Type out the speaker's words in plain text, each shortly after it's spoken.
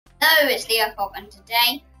it's LeOpOp and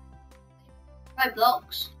today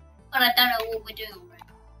Roblox, but I don't know what we're doing already.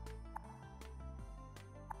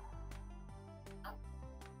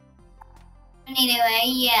 Anyway,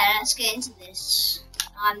 yeah, let's get into this.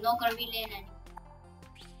 I'm not gonna be learning anymore.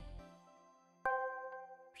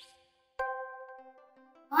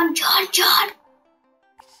 Come on, John!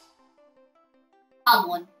 Come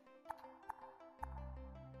on.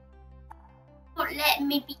 Not letting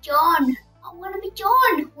me be John. I want to be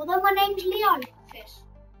John, although my name's Leo. Fish.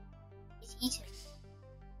 It's eaten.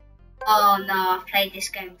 Oh no, I've played this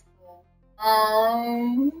game before.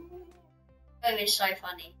 Oh, this game is so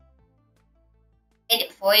funny. I played it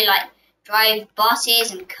before. You like drive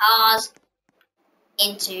buses and cars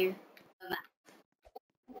into a map.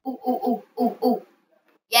 Ooh.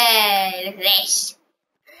 Yay, look at this.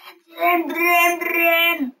 Brum.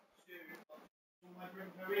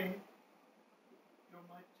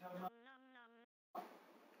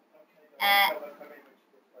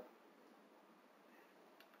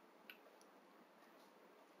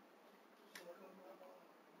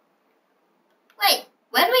 Wait,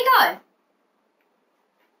 where do we go?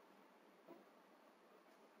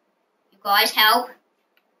 You guys help.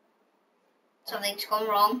 Something's gone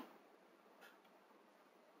wrong.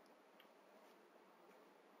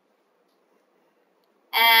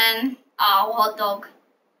 Oh, hot dog.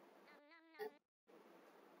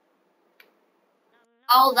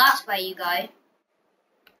 Oh, that's where you go.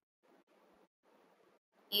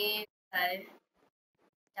 You go.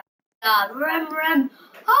 Run.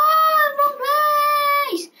 Oh, wrong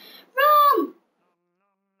place! Wrong!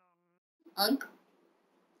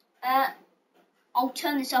 Ugh. I'll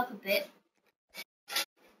turn this up a bit.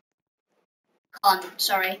 Can't,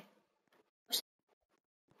 sorry.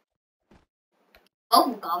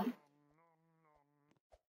 Bubblegum?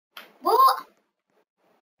 What?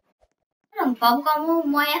 I don't bubblegum on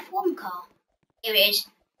my F1 car. Here it is.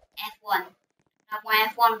 F1. I have my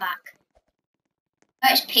F1 back. No,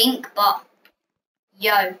 it's pink, but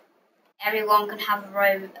yo, everyone can have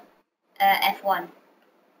a F1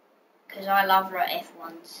 because I love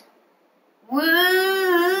F1s. Woo!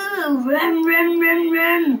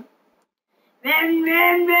 Run!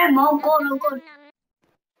 Oh god!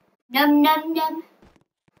 Num.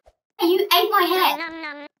 Hey, you ate my head.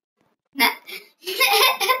 Nah.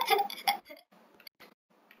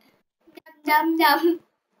 Num.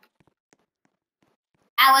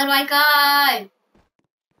 Where do I go?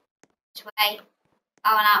 This way.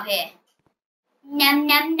 Oh, and out here. Num.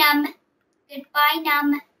 Goodbye,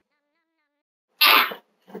 Num. Ah!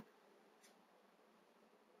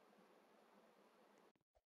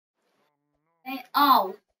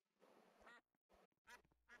 Oh.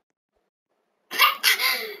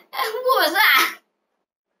 What was that?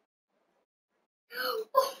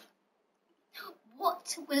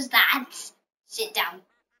 What was that? Sit down.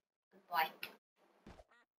 Goodbye.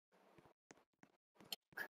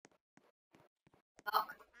 Fuck.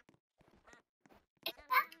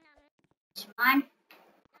 It's mine.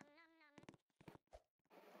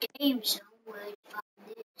 Games are word from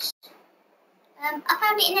this. I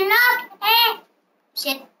found it in the log.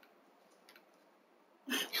 Shit.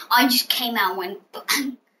 I just came out and went.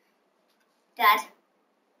 Dad.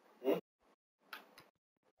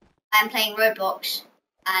 I'm playing Roblox,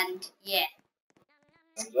 and yeah.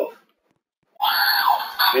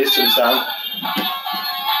 Here's some sound.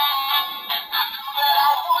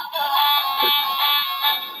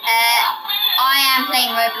 I am playing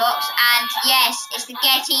Roblox, and yes, it's the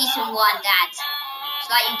get eaten one, Dad. It's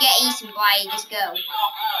like you get eaten by this girl.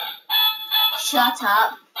 Shut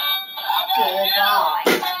up. Goodbye.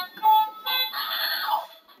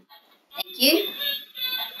 Thank you.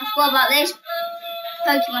 I forgot about this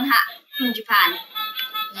Pokemon hat from Japan.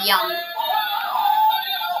 Yum.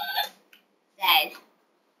 Dead.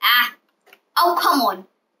 Ah. Oh, come on.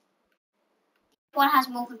 One has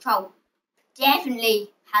more control.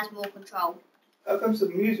 Definitely has more control. How comes the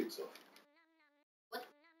music's off? What?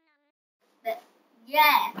 But,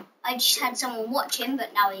 yeah. I just had someone watching,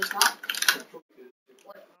 but now he's not.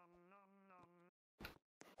 What?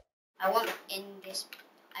 I want this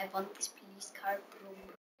police car.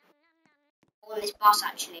 I want this bus,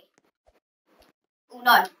 actually. Oh,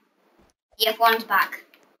 no. The F1's back.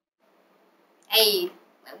 Hey,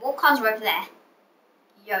 wait, what cars are over there?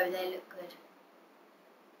 Yo, they look good.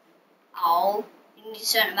 Oh, you need a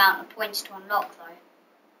certain amount of points to unlock, though.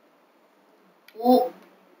 Oh.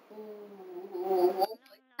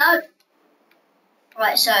 No.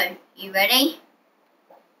 Right, so, you ready?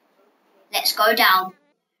 Let's go down.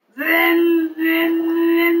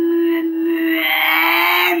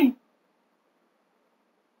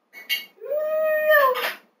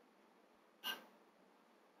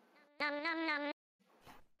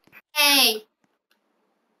 Hey.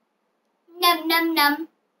 Num num num.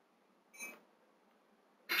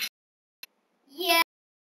 Yay.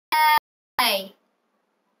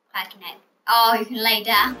 Cracking egg. Oh, you can lay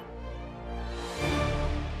down.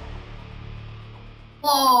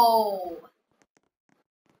 Whoa.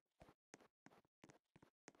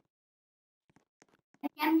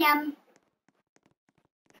 Yum yum.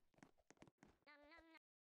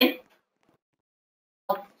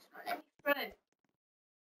 Oh, it's not letting me through.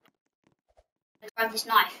 Let's grab this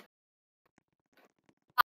knife.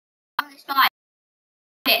 This knife.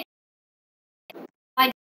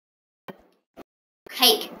 I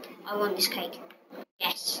cake. I want this cake.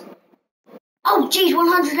 Yes. Oh, geez,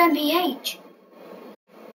 100 mph.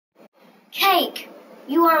 Cake,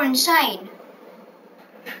 you are insane.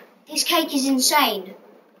 This cake is insane.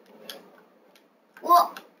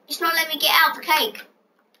 What? It's not letting me get out the cake.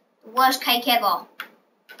 The worst cake ever.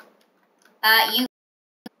 You.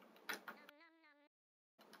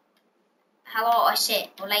 How about I sit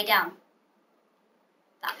or lay down?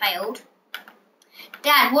 That failed.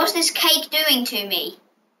 Dad, what's this cake doing to me?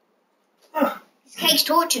 This cake's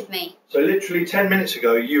tortured me. So literally 10 minutes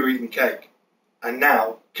ago you were eating cake, and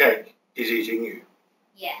now cake is eating you.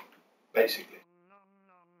 Yeah. Basically.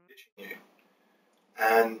 Eating you.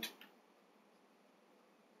 And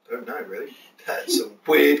I don't know really. That's some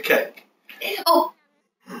weird cake. Oh!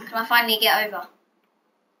 Can I finally get over?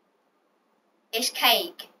 This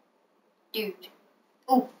cake. Dude.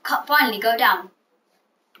 Oh, finally go down.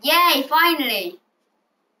 Yay, finally.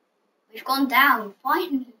 We've gone down,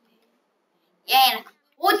 finally. Yay.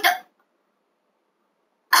 What the?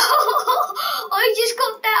 I just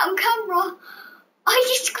got that on camera. I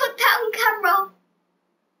just got that on camera.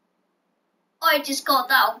 I just got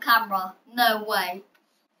that on camera. No way.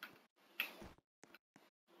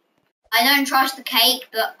 I don't trust the cake,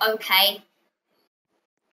 but okay.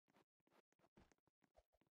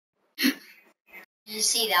 Did you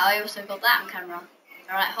see that? I also got that on camera.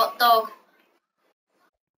 Alright, hot dog.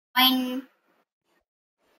 Fine.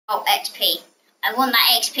 Oh, XP. I want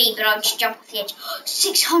that XP, but I'll just jump off the edge.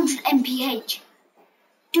 600 mph.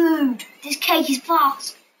 Dude, this cake is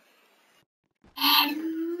fast.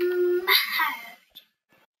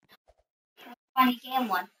 Finally get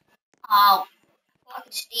one. Oh, I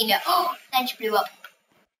could steal it. Oh, then she blew up.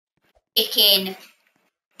 Chicken.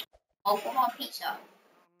 Oh, what about pizza?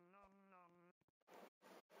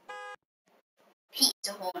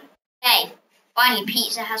 Pizza horn. Hey, finally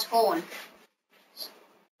pizza has horn.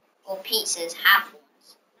 Or pizzas have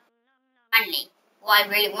horns. Finally, what I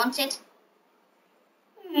really wanted.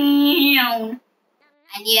 And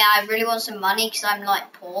yeah, I really want some money because I'm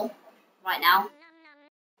like poor right now.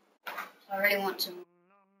 So I really want some.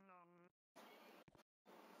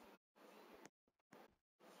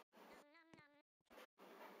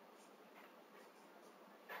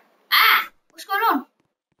 Ah! What's going on?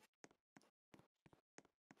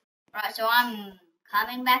 Right, so I'm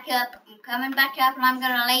coming back up. I'm coming back up and I'm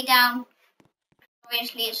going to lay down.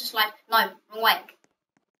 Obviously, it's just like, no, wrong way.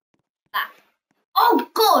 That. Oh,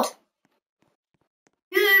 God!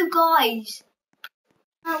 You guys!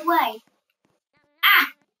 No way. Ah!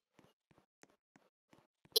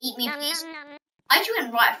 Eat me, please. I just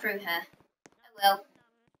went right through her. Oh, well.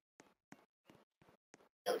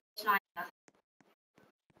 It was nicer.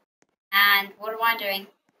 And what am I doing?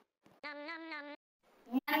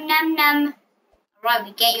 Num num num. Right,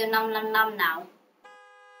 we get your num num num now.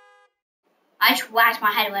 I just whacked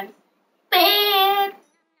my head and went, beep.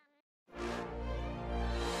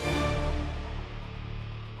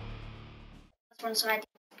 That's one side.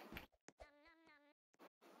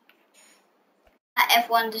 That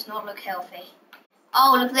F1 does not look healthy.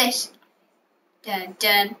 Oh, look at this. Dun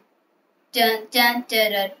dun. Dun dun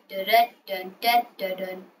dun dun dun dun dun dun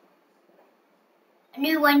dun. A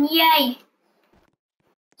new one, yay!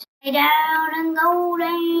 Stay down and go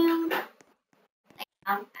down. Lay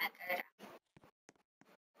down and go down.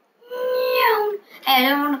 Hey, I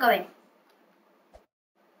don't want to go in.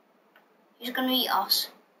 He's gonna eat us.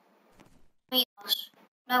 Eat us.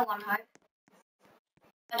 No one, hope.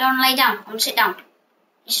 I don't want to lay down. I want to sit down.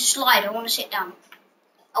 It's a slide. I want to sit down.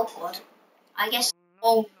 Oh God. I guess.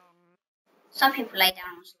 Oh. Some people lay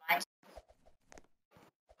down on slides.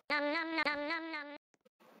 Num num num num num num.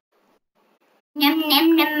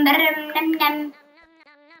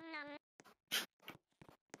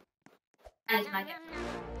 And it's my go.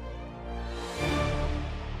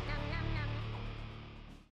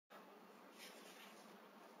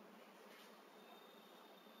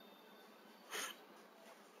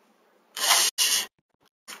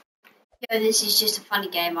 Yo, this is just a funny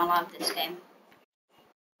game. I love this game.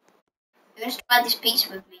 Who wants to try this pizza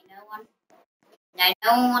with me? No one? No,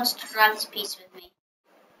 no one wants to try this pizza with me.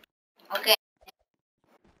 Okay.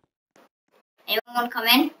 Anyone want to come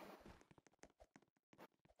in?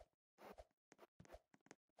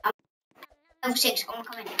 I'm level 6. I want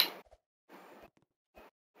to come in.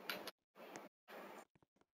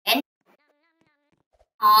 In?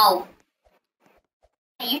 Oh.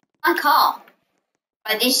 Hey, you took my car.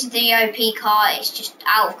 Right, this is the OP car. It's just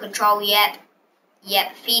out of control. Yep.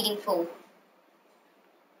 Yep. Feeding full.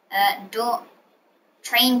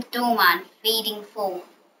 Trained doorman. Feeding full.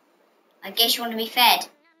 I guess you want to be fed.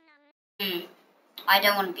 I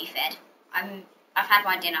don't want to be fed. I've had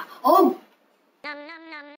my dinner. Oh!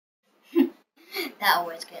 That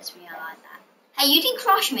always gets me. I like that. Hey, you didn't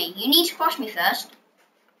crush me. You need to crush me first.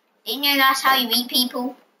 Didn't you know that's how you beat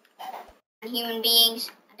people? And human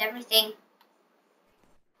beings and everything?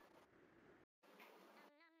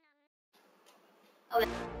 Oh.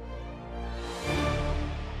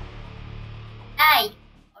 Hey!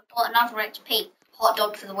 I've got another XP. Hot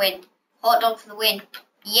dog for the win. Hot dog for the win.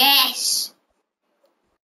 Yes!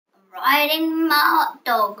 I'm riding my hot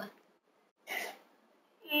dog.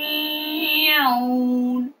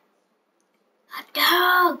 Hot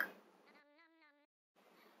dog!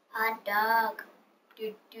 Hot dog.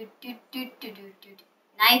 Do, do, do, do, do, do, do.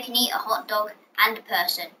 Now you can eat a hot dog and a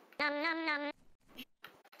person.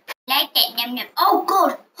 Like that, yum yum. Oh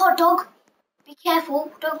god! Hot dog! Be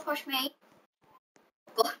careful, don't push me.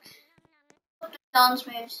 God. Dance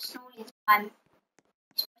moves, it's not all the time.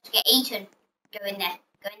 You're supposed to get eaten. Go in there.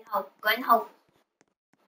 Go in the hole. Go in the hole.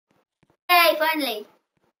 Yay, finally!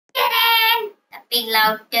 Get in! That big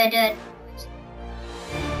loud dud. Hey,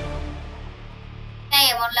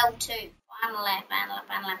 I'm on level 2.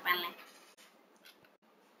 Finally.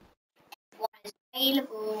 What is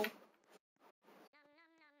available?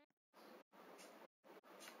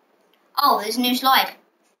 Oh, there's a new slide.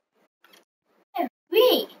 Oh,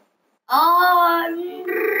 really? Oh,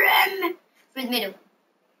 through the middle.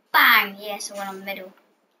 Bang! Yes, I went on the middle.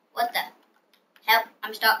 What the? Help!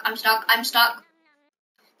 I'm stuck.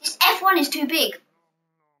 This F1 is too big.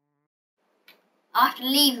 I have to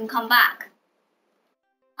leave and come back.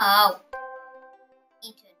 Oh.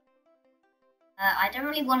 Eaten. I don't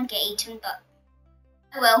really want to get eaten, but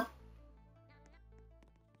oh well.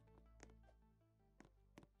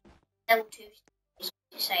 Level 2 is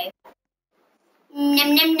to save.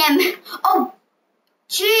 Num num num. Oh!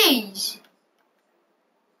 Jeez!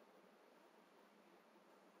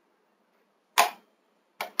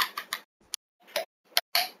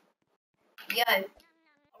 Yo. I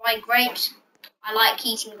like grapes. I like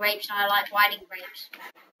eating grapes and I like riding grapes.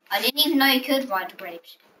 I didn't even know you could ride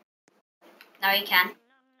grapes. Now you can.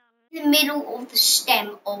 In the middle of the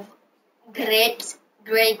stem of grapes.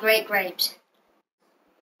 Great grapes.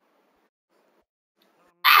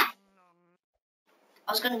 Ah!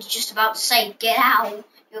 I was just about to say, get out.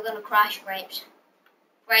 You're gonna crash, grapes.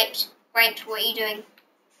 Grapes, what are you doing?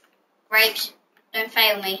 Grapes, don't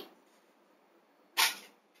fail me.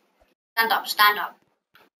 Stand up.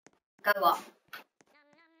 Go up.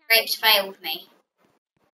 Grapes failed me.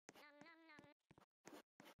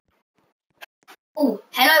 Oh,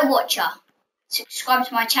 hello watcher. Subscribe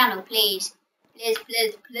to my channel, please. Please.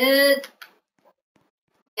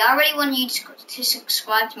 Yeah, I really want you to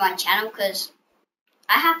subscribe to my channel because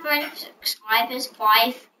I have 3 subscribers,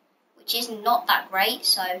 5, which is not that great.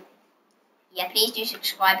 So, yeah, please do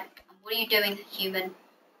subscribe. And what are you doing, human?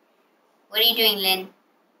 What are you doing, Lynn?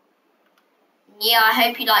 Yeah, I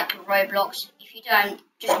hope you like Roblox. If you don't,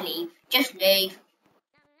 just leave. Just leave.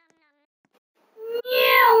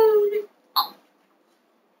 Oh.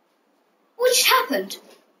 What just happened?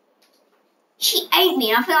 She ate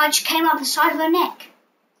me and I feel like she came out the side of her neck.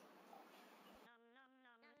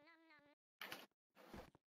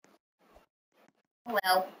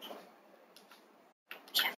 Well,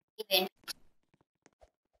 leaving.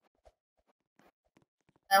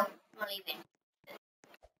 Well, not leaving.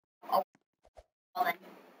 Oh, well then.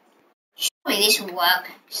 Surely this will work.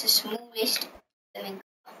 It's the smallest living.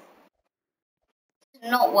 If it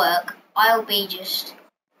does not work, I'll be just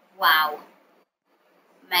wow,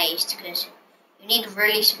 amazed because you need a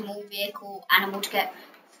really small vehicle animal to get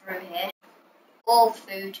through here. Or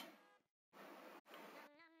food.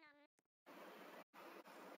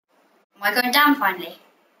 Am I going down finally?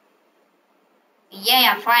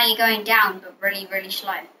 Yeah, I'm finally going down, but really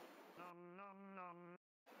slow.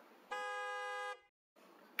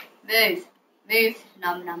 Move,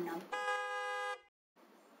 num.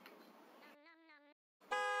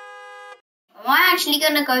 Am I actually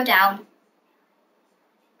gonna go down?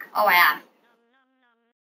 Oh, I am.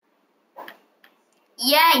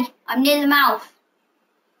 Yay! I'm near the mouth.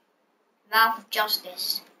 Mouth of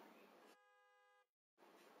justice.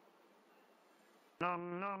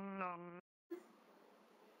 Nom nom nom.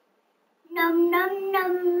 Num num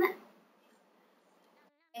num.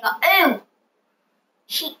 Ew!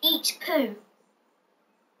 She eats poo.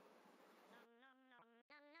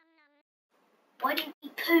 Why do you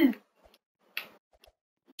eat poo? You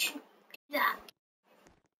shouldn't do that.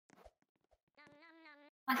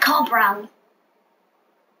 My car brown.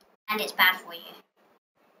 And it's bad for you.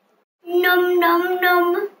 Num num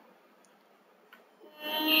num.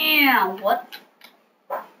 Yeah, what?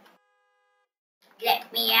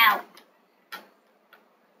 Let me out.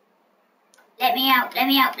 Let me out, let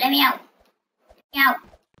me out, let me out. Let me out.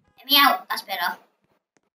 Let me out. That's better.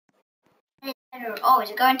 Oh, is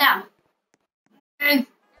it going down? Oh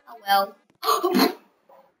well.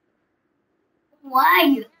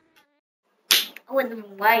 Why? I went the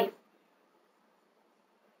wrong way.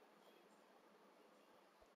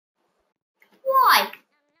 Why?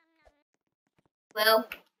 Well.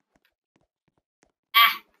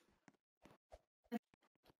 Ah.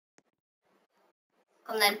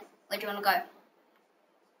 Come then. Where do you want to go? Where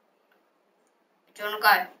do you want to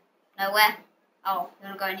go? Nowhere? Oh, you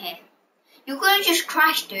want to go in here. You're going to just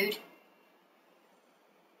crash, dude.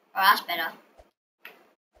 Oh, that's better.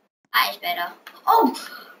 That is better. Oh!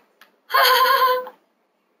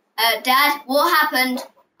 Dad, what happened?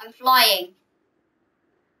 I'm flying.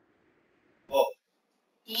 What?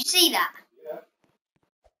 Did you see that? Yeah.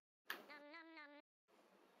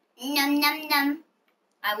 Num num num.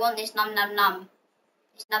 I want this num num num.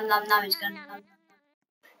 This num num num is going to num.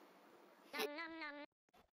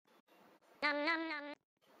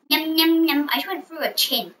 Num num num. I just went through a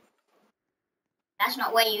chin. That's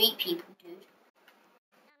not where you eat people, dude.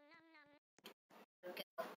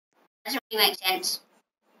 Doesn't really make sense.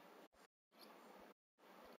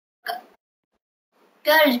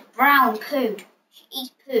 Girl is brown poo. She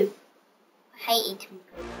eats poo. I hate eating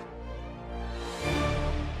poo.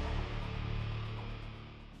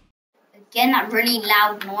 Again, that really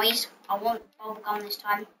loud noise. I want bubblegum this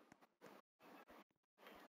time.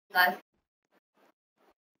 Go.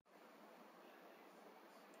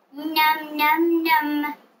 Num num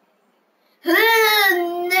num.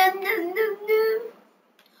 Num num num num.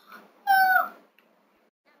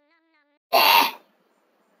 There.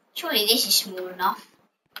 Surely this is small enough.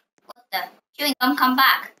 What the? Chewing gum, come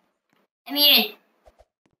back. Let me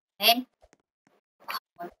in. In. Come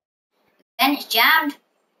on. Then it's jammed.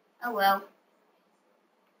 Oh well.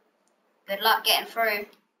 Good luck getting through.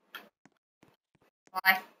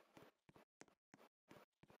 Bye.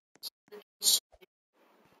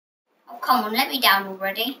 Oh come on, let me down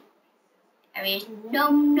already. There he is.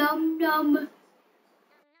 Num num num.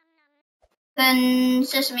 Open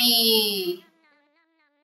sesame.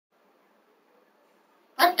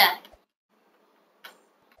 What the?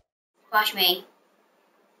 Crush me.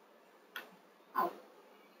 Oh.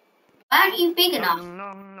 Why aren't you big enough?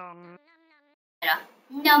 Nom nom. Better.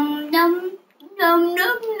 Num num num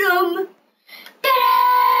num num.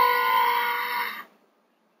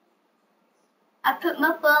 I put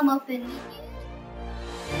my bum up in the air.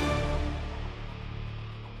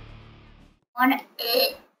 Wanna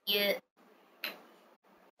eat you.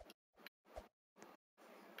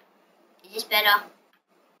 Is this better?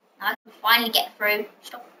 Now I can finally get through.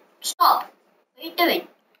 Stop. Stop. What are you doing?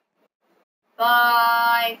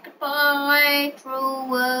 Bye. Goodbye, cruel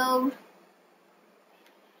world.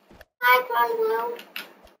 Bye, cruel world.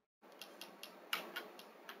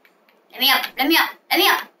 Let me up. Let me up. Let me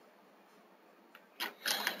up.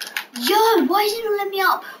 Yo, why isn't it let me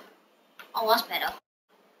up? Oh, that's better.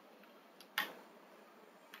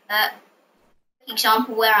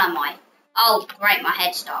 Example, where am I? Oh, great, my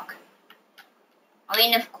head's stuck. I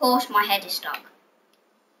mean, of course my head is stuck.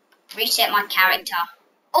 Reset my character.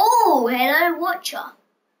 Oh, hello, watcher.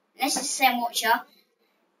 This is the same watcher.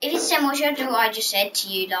 If it's the same watcher, do what I just said to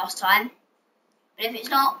you last time. But if it's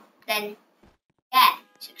not, then, yeah.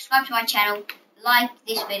 Subscribe to my channel, like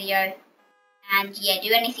this video, and, yeah,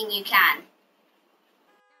 do anything you can.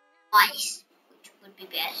 Nice, which would be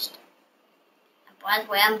best. And by the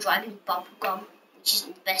way, I'm driving bubblegum, which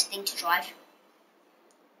isn't the best thing to drive.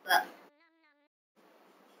 But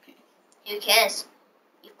who cares?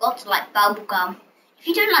 You've got to like bubblegum. If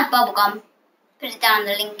you don't like bubblegum, put it down in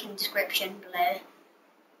the link in the description below.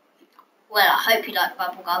 Well, I hope you like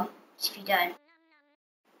bubblegum. If you don't,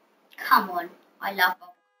 come on, I love bubblegum.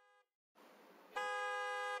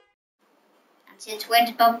 And since when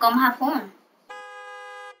did bubblegum have horn?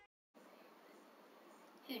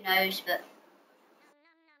 Who knows, but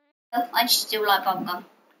well, I just still like bubblegum.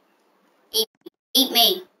 Eat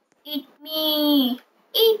me. Eat me.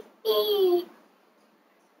 Eat me.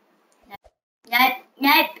 Nope.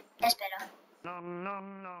 Nope. That's better. Nom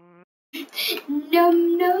nom nom.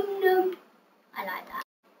 Num num num. I like that.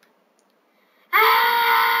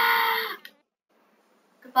 Ah!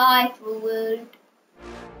 Goodbye, cruel world.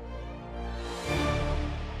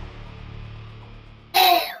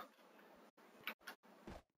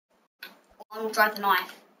 I'm gonna drive the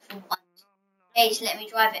knife for once. Please let me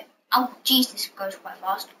drive it. Oh, jeez, this goes quite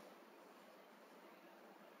fast.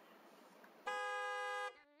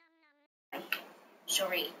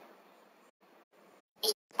 Sorry.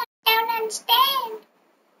 I don't understand.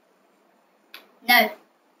 No,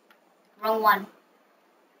 wrong one.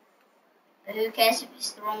 But who cares if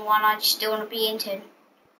it's the wrong one? I just still want to be into.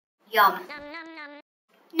 Yum.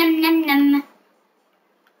 Num num num.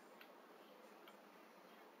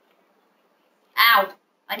 Ow!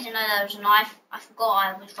 I didn't know there was a knife. I forgot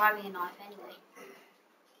I was driving a knife anyway.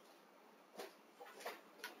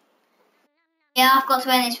 Yeah, I've got to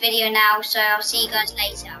end this video now, so I'll see you guys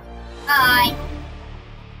later. Bye!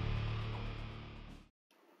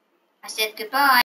 I said goodbye.